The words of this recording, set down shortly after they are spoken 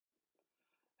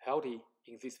Howdy,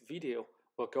 in this video,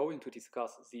 we're going to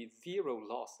discuss the zero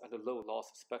loss and low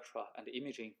loss spectra and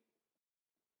imaging.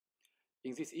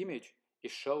 In this image,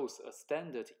 it shows a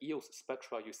standard EOS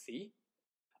spectra you see.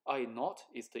 I0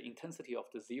 is the intensity of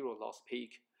the zero loss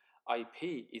peak.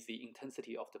 IP is the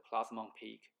intensity of the plasmon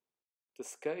peak. The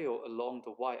scale along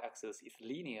the y-axis is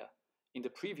linear. In the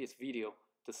previous video,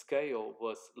 the scale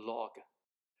was log.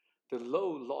 The low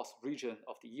loss region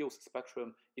of the EOS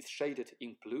spectrum is shaded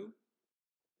in blue.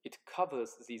 It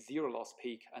covers the zero loss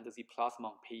peak and the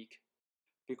plasmon peak.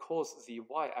 Because the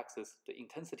y-axis, the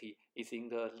intensity, is in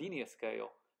the linear scale,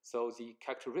 so the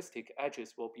characteristic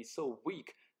edges will be so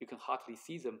weak you can hardly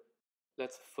see them.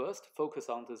 Let's first focus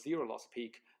on the zero loss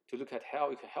peak to look at how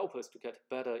it can help us to get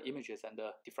better images and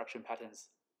diffraction patterns.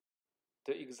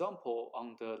 The example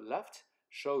on the left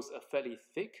shows a fairly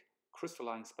thick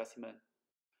crystalline specimen.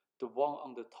 The one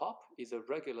on the top is a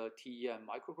regular TEM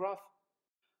micrograph.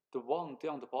 The one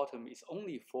down the bottom is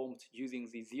only formed using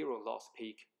the zero loss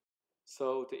peak.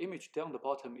 So the image down the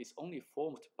bottom is only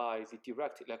formed by the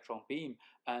direct electron beam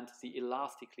and the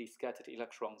elastically scattered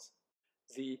electrons.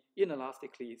 The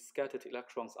inelastically scattered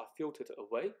electrons are filtered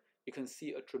away. You can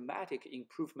see a dramatic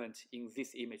improvement in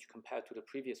this image compared to the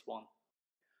previous one.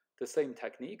 The same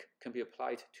technique can be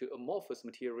applied to amorphous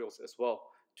materials as well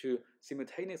to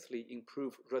simultaneously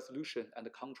improve resolution and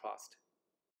contrast.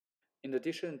 In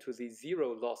addition to the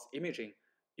zero loss imaging,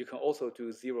 you can also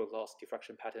do zero loss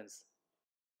diffraction patterns.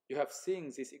 You have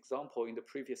seen this example in the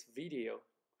previous video.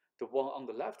 The one on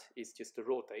the left is just the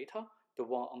raw data. The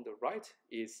one on the right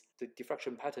is the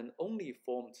diffraction pattern only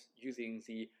formed using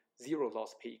the zero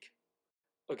loss peak.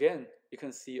 Again, you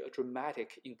can see a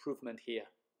dramatic improvement here.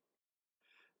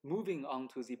 Moving on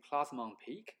to the plasmon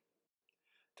peak,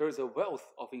 there is a wealth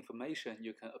of information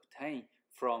you can obtain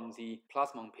from the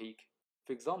plasmon peak.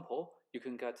 For example, you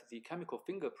can get the chemical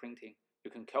fingerprinting,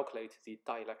 you can calculate the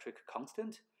dielectric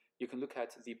constant, you can look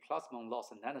at the plasmon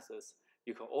loss analysis,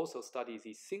 you can also study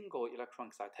the single electron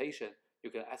excitation,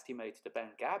 you can estimate the band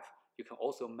gap, you can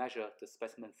also measure the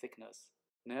specimen thickness.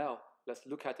 Now, let's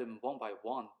look at them one by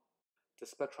one. The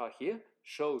spectra here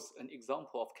shows an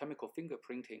example of chemical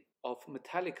fingerprinting of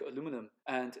metallic aluminum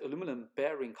and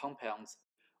aluminum-bearing compounds.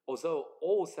 Although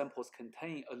all samples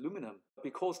contain aluminum,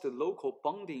 because the local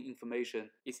bonding information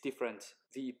is different,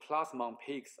 the plasmon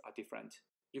peaks are different.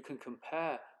 You can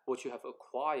compare what you have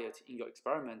acquired in your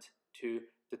experiment to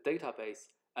the database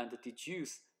and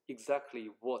deduce exactly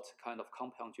what kind of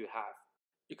compound you have.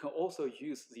 You can also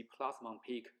use the plasmon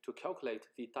peak to calculate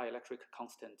the dielectric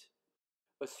constant.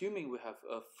 Assuming we have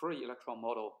a free electron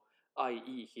model,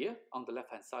 i.e. here on the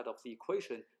left-hand side of the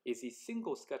equation is the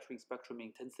single scattering spectrum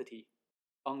intensity.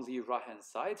 On the right-hand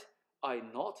side,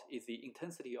 I0 is the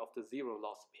intensity of the zero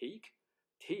loss peak,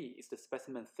 T is the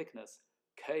specimen thickness,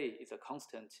 K is a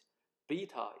constant,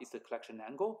 beta is the collection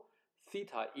angle,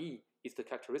 theta E is the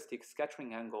characteristic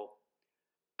scattering angle.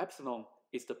 Epsilon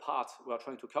is the part we are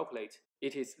trying to calculate.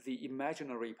 It is the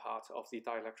imaginary part of the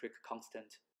dielectric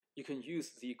constant. You can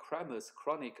use the Kramer's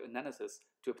chronic analysis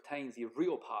to obtain the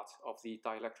real part of the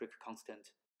dielectric constant.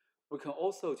 We can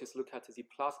also just look at the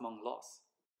plasmon loss.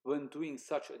 When doing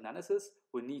such analysis,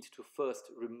 we need to first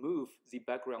remove the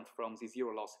background from the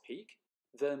zero loss peak,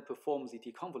 then perform the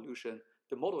deconvolution.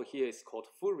 The model here is called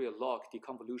Fourier log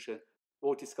deconvolution.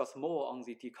 We'll discuss more on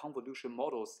the deconvolution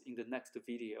models in the next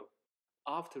video.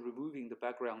 After removing the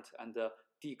background and the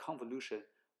deconvolution,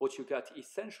 what you get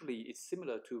essentially is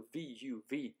similar to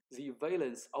VUV, the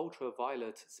valence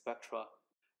ultraviolet spectra.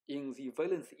 In the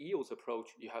valence EOS approach,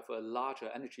 you have a larger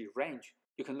energy range.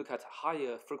 You can look at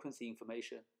higher frequency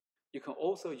information. You can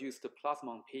also use the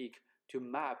plasmon peak to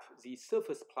map the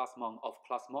surface plasmon of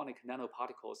plasmonic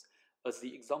nanoparticles, as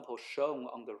the example shown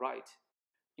on the right.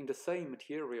 In the same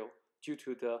material, due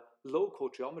to the local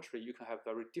geometry, you can have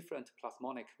very different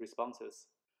plasmonic responses.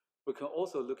 We can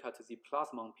also look at the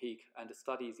plasmon peak and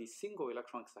study the single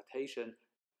electron excitation.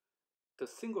 The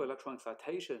single electron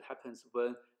excitation happens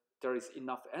when there is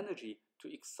enough energy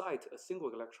to excite a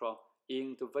single electron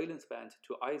in the valence band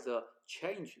to either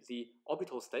change the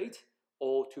orbital state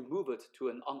or to move it to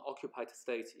an unoccupied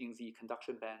state in the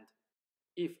conduction band.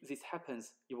 If this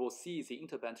happens, you will see the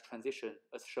interband transition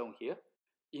as shown here.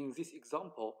 In this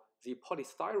example, the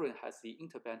polystyrene has the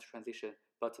interband transition,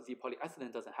 but the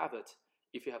polyethylene doesn't have it.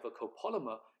 If you have a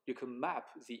copolymer, you can map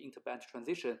the interband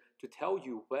transition to tell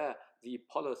you where the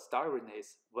polystyrene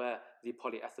is, where the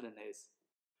polyethylene is.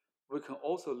 We can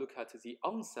also look at the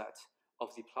onset of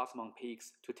the plasmon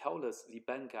peaks to tell us the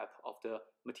band gap of the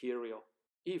material.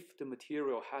 If the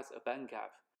material has a band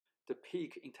gap, the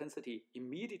peak intensity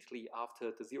immediately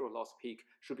after the zero loss peak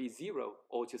should be zero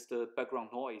or just a background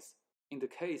noise. In the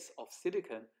case of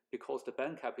silicon, because the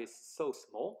bandgap is so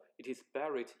small, it is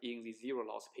buried in the zero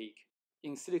loss peak.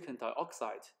 In silicon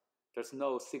dioxide, there's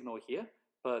no signal here,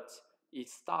 but it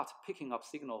starts picking up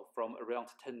signal from around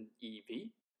 10 eV.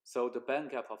 So the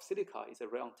bandgap of silica is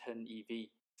around 10 eV.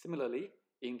 Similarly,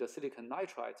 in the silicon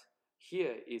nitride,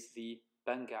 here is the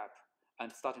bandgap.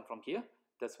 And starting from here,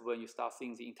 that's when you start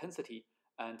seeing the intensity,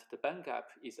 and the bandgap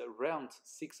is around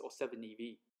 6 or 7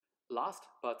 eV. Last,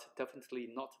 but definitely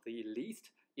not the least,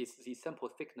 is the sample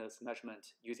thickness measurement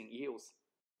using EOS.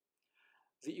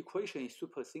 The equation is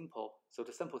super simple, so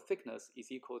the sample thickness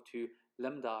is equal to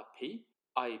lambda p,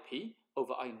 IP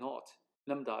over I naught.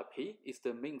 Lambda p is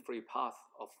the mean free path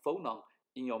of phonon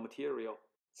in your material,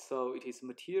 so it is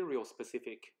material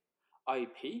specific.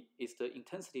 IP is the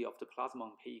intensity of the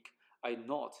plasmon peak. I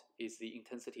naught is the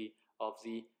intensity of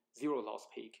the zero loss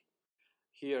peak.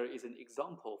 Here is an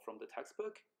example from the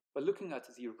textbook. By looking at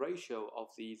the ratio of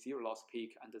the zero loss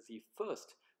peak and the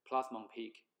first plasmon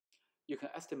peak, you can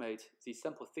estimate the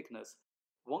sample thickness.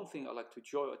 One thing I like to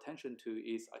draw your attention to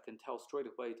is I can tell straight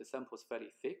away the sample is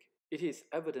fairly thick. It is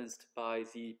evidenced by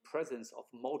the presence of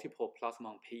multiple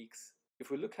plasmon peaks.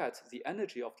 If we look at the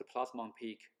energy of the plasmon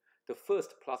peak, the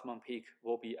first plasmon peak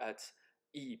will be at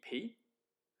EP.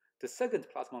 The second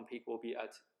plasmon peak will be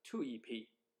at 2 EP.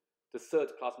 The third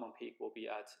plasmon peak will be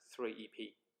at 3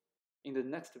 EP. In the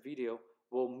next video,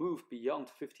 we'll move beyond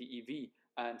 50 eV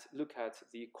and look at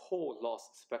the core loss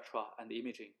spectra and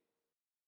imaging.